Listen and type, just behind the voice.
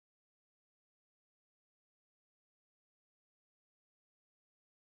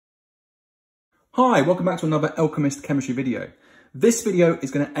Hi, welcome back to another Elkchemist chemistry video. This video is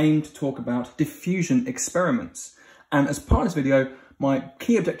going to aim to talk about diffusion experiments. And as part of this video, my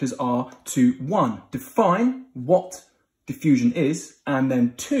key objectives are to 1, define what diffusion is, and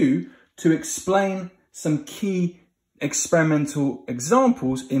then 2, to explain some key experimental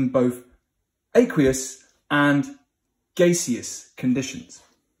examples in both aqueous and gaseous conditions.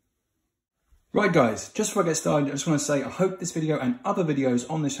 Right guys, just before I get started, I just want to say I hope this video and other videos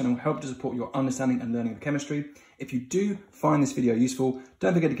on this channel help to support your understanding and learning of chemistry. If you do find this video useful,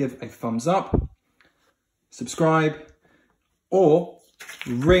 don't forget to give a thumbs up, subscribe, or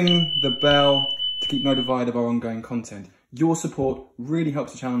ring the bell to keep notified of our ongoing content. Your support really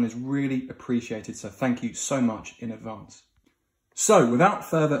helps the channel and is really appreciated, so thank you so much in advance. So without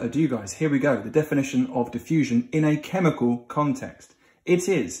further ado guys, here we go, the definition of diffusion in a chemical context. It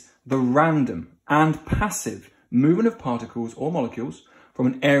is the random and passive movement of particles or molecules from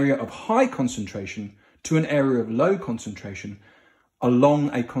an area of high concentration to an area of low concentration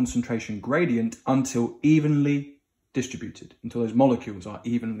along a concentration gradient until evenly distributed, until those molecules are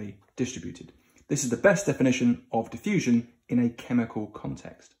evenly distributed. This is the best definition of diffusion in a chemical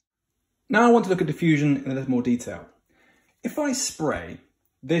context. Now I want to look at diffusion in a little more detail. If I spray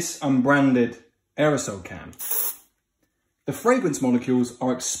this unbranded aerosol can, the fragrance molecules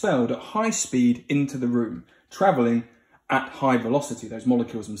are expelled at high speed into the room, travelling at high velocity, those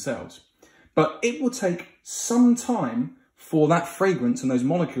molecules themselves. But it will take some time for that fragrance and those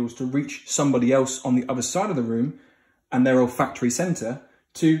molecules to reach somebody else on the other side of the room and their olfactory centre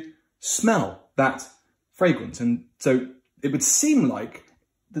to smell that fragrance. And so it would seem like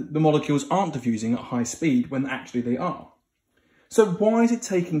the molecules aren't diffusing at high speed when actually they are. So why is it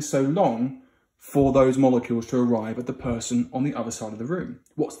taking so long for those molecules to arrive at the person on the other side of the room?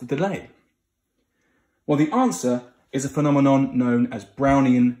 What's the delay? Well, the answer is a phenomenon known as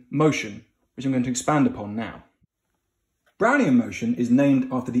Brownian motion, which I'm going to expand upon now. Brownian motion is named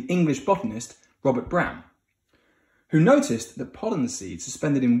after the English botanist Robert Brown, who noticed that pollen seeds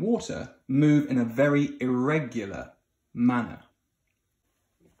suspended in water move in a very irregular manner.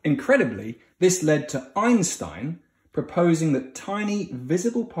 Incredibly, this led to Einstein proposing that tiny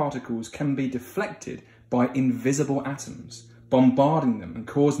visible particles can be deflected by invisible atoms, bombarding them and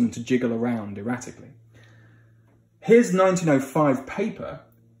causing them to jiggle around erratically. His 1905 paper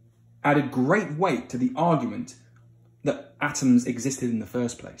added great weight to the argument that atoms existed in the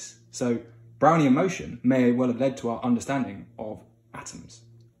first place. So Brownian motion may well have led to our understanding of atoms.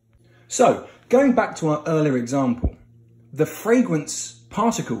 So going back to our earlier example, the fragrance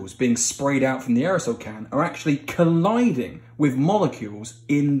particles being sprayed out from the aerosol can are actually colliding with molecules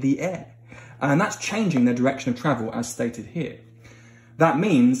in the air. And that's changing their direction of travel as stated here. That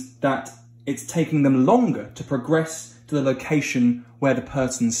means that it's taking them longer to progress to the location where the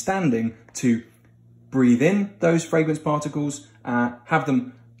person's standing to breathe in those fragrance particles, have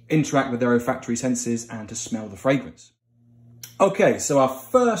them interact with their olfactory senses and to smell the fragrance. Okay, so our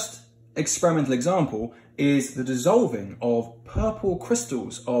first experimental example is the dissolving of purple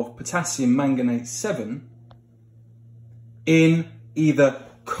crystals of potassium manganate 7 in either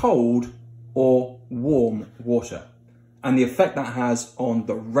cold or warm water, and the effect that has on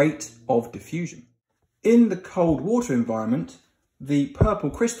the rate of diffusion. In the cold water environment, the purple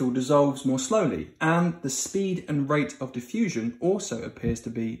crystal dissolves more slowly, and the speed and rate of diffusion also appears to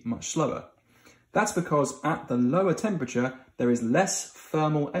be much slower. That's because at the lower temperature, there is less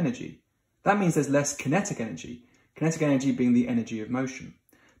thermal energy. That means there's less kinetic energy being the energy of motion.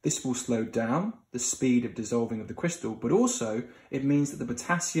 This will slow down the speed of dissolving of the crystal, but also it means that the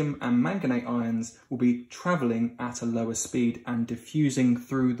potassium and manganate ions will be travelling at a lower speed and diffusing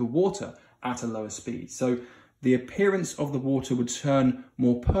through the water at a lower speed. So the appearance of the water would turn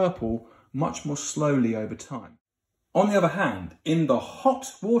more purple much more slowly over time. On the other hand, in the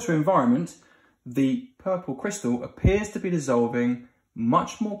hot water environment, the purple crystal appears to be dissolving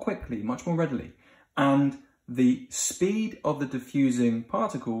much more quickly, much more readily, and the speed of the diffusing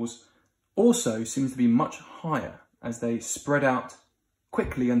particles also seems to be much higher as they spread out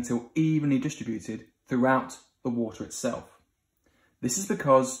quickly until evenly distributed throughout the water itself. This is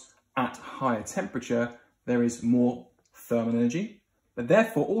because at higher temperature there is more thermal energy, but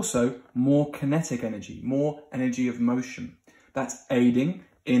therefore also more kinetic energy, more energy of motion. That's aiding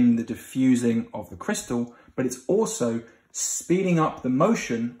in the diffusing of the crystal, but it's also speeding up the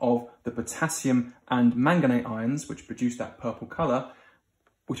motion of the potassium and manganate ions, which produce that purple colour,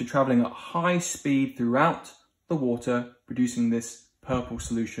 which are travelling at high speed throughout the water, producing this purple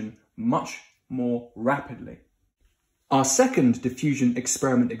solution much more rapidly. Our second diffusion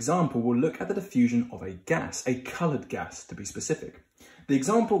experiment example will look at the diffusion of a gas, a coloured gas to be specific. The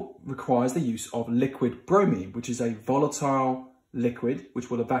example requires the use of liquid bromine, which is a volatile liquid which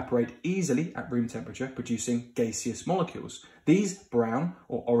will evaporate easily at room temperature, producing gaseous molecules. These brown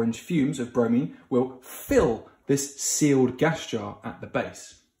or orange fumes of bromine will fill this sealed gas jar at the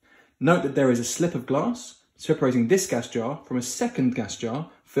base. Note that there is a slip of glass separating this gas jar from a second gas jar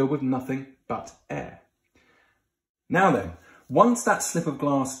filled with nothing but air. Now then, once that slip of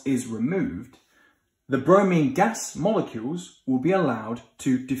glass is removed, the bromine gas molecules will be allowed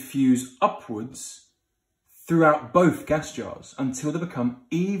to diffuse upwards throughout both gas jars until they become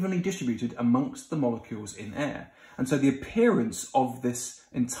evenly distributed amongst the molecules in air. And so the appearance of this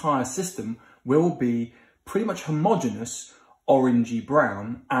entire system will be pretty much homogeneous, orangey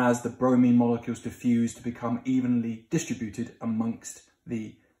brown, as the bromine molecules diffuse to become evenly distributed amongst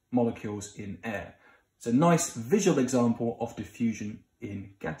the molecules in air. It's a nice visual example of diffusion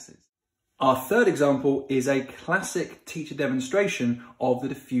in gases. Our third example is a classic teacher demonstration of the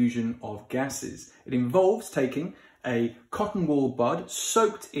diffusion of gases. It involves taking a cotton wool bud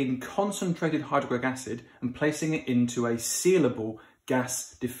soaked in concentrated hydrochloric acid and placing it into a sealable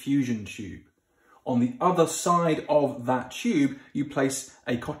gas diffusion tube. On the other side of that tube, you place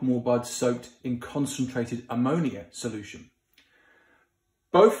a cotton wool bud soaked in concentrated ammonia solution.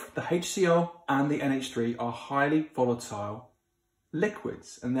 Both the HCl and the NH3 are highly volatile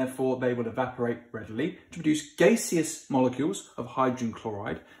liquids, and therefore they will evaporate readily to produce gaseous molecules of hydrogen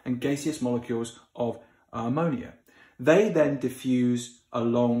chloride and gaseous molecules of ammonia. They then diffuse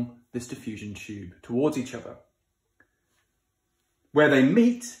along this diffusion tube towards each other. Where they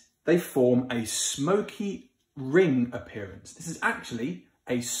meet, they form a smoky ring appearance. This is actually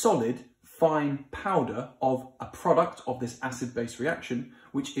a solid fine powder of a product of this acid-base reaction,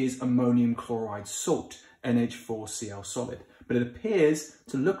 which is ammonium chloride salt, NH4Cl solid. But it appears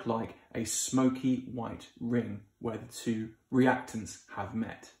to look like a smoky white ring where the two reactants have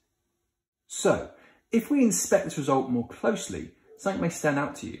met. So, if we inspect this result more closely, something may stand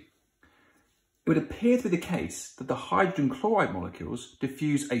out to you. It would appear to be the case that the hydrogen chloride molecules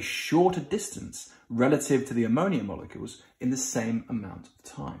diffuse a shorter distance relative to the ammonia molecules in the same amount of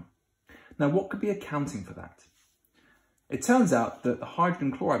time. Now, what could be accounting for that? It turns out that the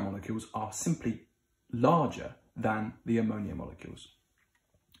hydrogen chloride molecules are simply larger than the ammonia molecules.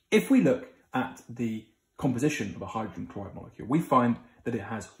 If we look at the composition of a hydrogen chloride molecule, we find that it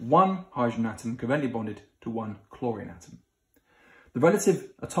has one hydrogen atom covalently bonded to one chlorine atom. The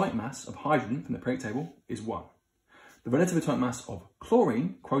relative atomic mass of hydrogen from the periodic table is 1. The relative atomic mass of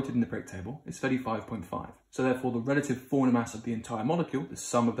chlorine, quoted in the periodic table, is 35.5. So therefore the relative formula mass of the entire molecule, the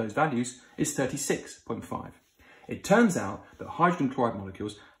sum of those values, is 36.5. It turns out that hydrogen chloride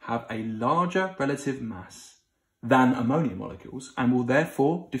molecules have a larger relative mass than ammonia molecules and will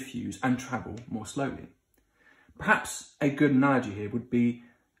therefore diffuse and travel more slowly. Perhaps a good analogy here would be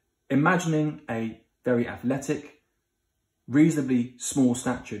imagining a very athletic, reasonably small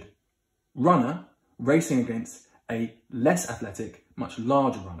statured runner racing against a less athletic, much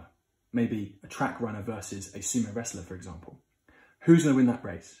larger runner, maybe a track runner versus a sumo wrestler, for example. Who's going to win that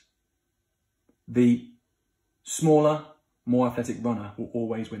race? The smaller, more athletic runner will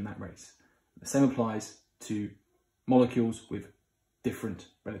always win that race. The same applies to molecules with different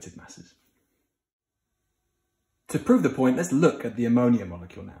relative masses. To prove the point, let's look at the ammonia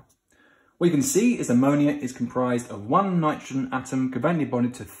molecule now. What you can see is ammonia is comprised of one nitrogen atom covalently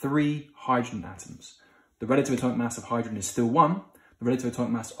bonded to 3 hydrogen atoms. The relative atomic mass of hydrogen is still 1. The relative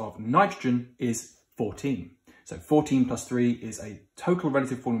atomic mass of nitrogen is 14. So 14 plus 3 is a total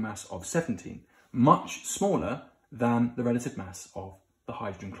relative formula mass of 17, much smaller than the relative mass of the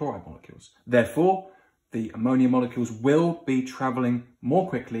hydrogen chloride molecules. Therefore, the ammonia molecules will be travelling more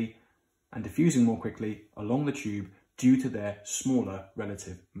quickly and diffusing more quickly along the tube due to their smaller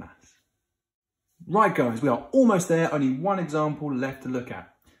relative mass. Right guys, we are almost there, only one example left to look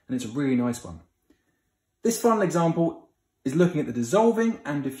at, and it's a really nice one. This final example is looking at the dissolving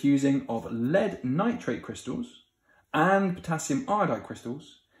and diffusing of lead nitrate crystals and potassium iodide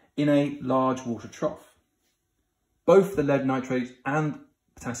crystals in a large water trough. Both the lead nitrate and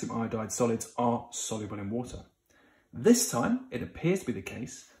potassium iodide solids are soluble in water. This time, it appears to be the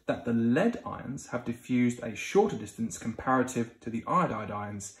case that the lead ions have diffused a shorter distance comparative to the iodide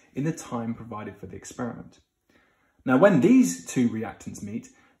ions in the time provided for the experiment. Now, when these two reactants meet,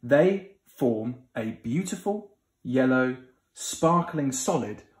 they form a beautiful yellow sparkling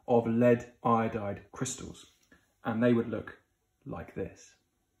solid of lead iodide crystals, and they would look like this.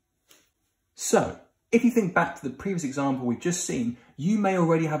 So, if you think back to the previous example we've just seen, you may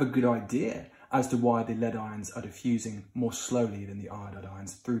already have a good idea as to why the lead ions are diffusing more slowly than the iodide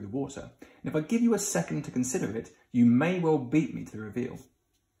ions through the water. And if I give you a second to consider it, you may well beat me to the reveal.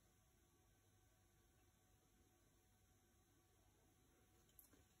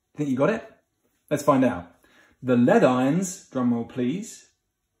 Think you got it? Let's find out. The lead ions, drumroll please,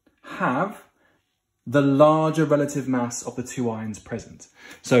 have the larger relative mass of the two ions present.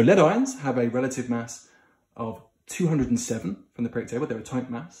 So lead ions have a relative mass of 207 from the periodic table, their atomic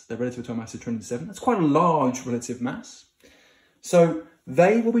mass. Their relative atomic mass is 207. That's quite a large relative mass. So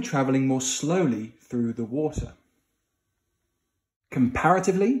they will be travelling more slowly through the water.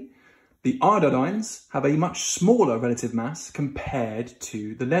 Comparatively, the iodide ions have a much smaller relative mass compared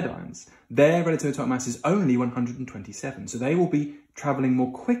to the lead ions. Their relative atomic mass is only 127, so they will be travelling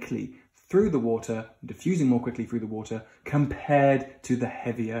more quickly through the water, diffusing more quickly through the water compared to the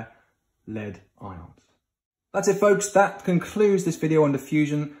heavier lead ions. That's it, folks. That concludes this video on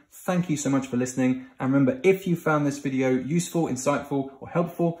diffusion. Thank you so much for listening. And remember, if you found this video useful, insightful, or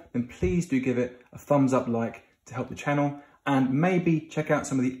helpful, then please do give it a thumbs up like to help the channel. And maybe check out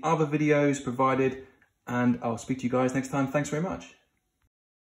some of the other videos provided. And I'll speak to you guys next time. Thanks very much.